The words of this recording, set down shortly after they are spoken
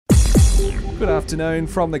Good afternoon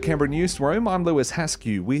from the Canberra newsroom. I'm Lewis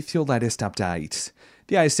Haskew with your latest update.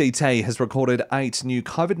 The ACT has recorded 8 new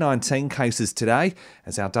COVID-19 cases today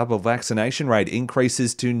as our double vaccination rate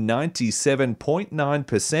increases to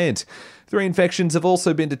 97.9%. 3 infections have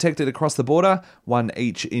also been detected across the border, 1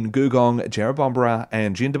 each in Googong, Jerrabomberra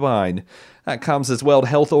and Jindabyne. That comes as World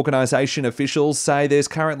Health Organisation officials say there's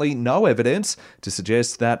currently no evidence to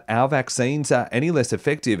suggest that our vaccines are any less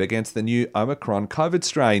effective against the new Omicron COVID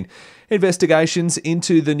strain. Investigations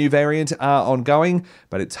into the new variant are ongoing,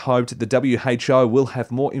 but it's hoped the WHO will have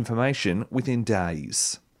more information within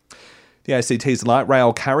days. The ACT's light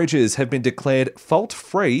rail carriages have been declared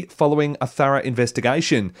fault-free following a thorough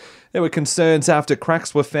investigation. There were concerns after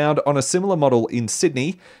cracks were found on a similar model in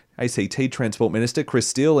Sydney. ACT Transport Minister Chris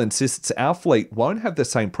Steele insists our fleet won't have the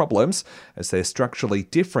same problems as they're structurally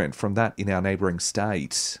different from that in our neighbouring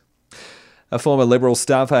state. A former Liberal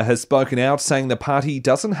staffer has spoken out saying the party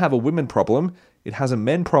doesn't have a women problem, it has a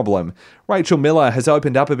men problem. Rachel Miller has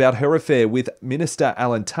opened up about her affair with Minister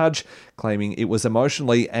Alan Tudge, claiming it was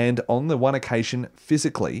emotionally and, on the one occasion,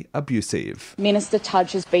 physically abusive. Minister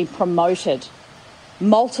Tudge has been promoted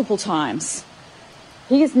multiple times.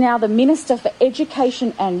 He is now the Minister for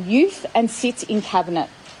Education and Youth and sits in Cabinet.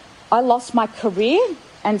 I lost my career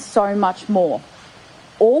and so much more.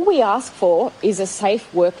 All we ask for is a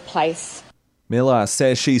safe workplace. Miller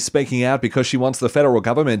says she's speaking out because she wants the federal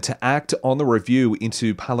government to act on the review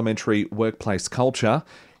into parliamentary workplace culture.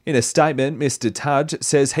 In a statement, Mr Tudge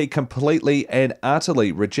says he completely and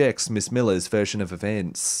utterly rejects Miss Miller's version of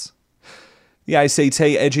events. The ACT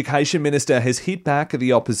Education Minister has hit back at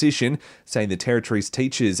the opposition, saying the Territory's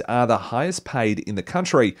teachers are the highest paid in the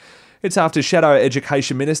country. It's after Shadow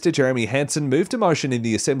Education Minister Jeremy Hanson moved a motion in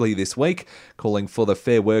the Assembly this week, calling for the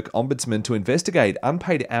Fair Work Ombudsman to investigate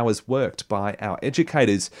unpaid hours worked by our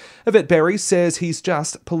educators. Yvette Berry says he's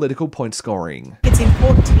just political point scoring. It's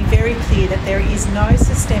important to be very clear that there is no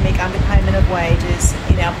systemic underpayment of wages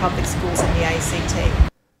in our public schools in the ACT.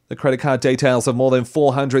 The credit card details of more than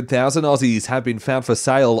 400,000 Aussies have been found for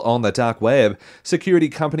sale on the dark web. Security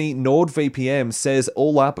company NordVPN says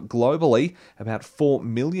all up globally, about 4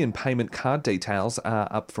 million payment card details are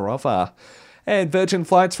up for offer. And Virgin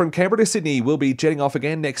flights from Canberra to Sydney will be jetting off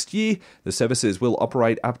again next year. The services will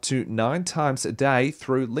operate up to 9 times a day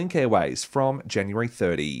through Link Airways from January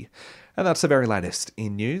 30. And that's the very latest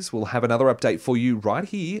in news. We'll have another update for you right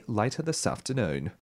here later this afternoon.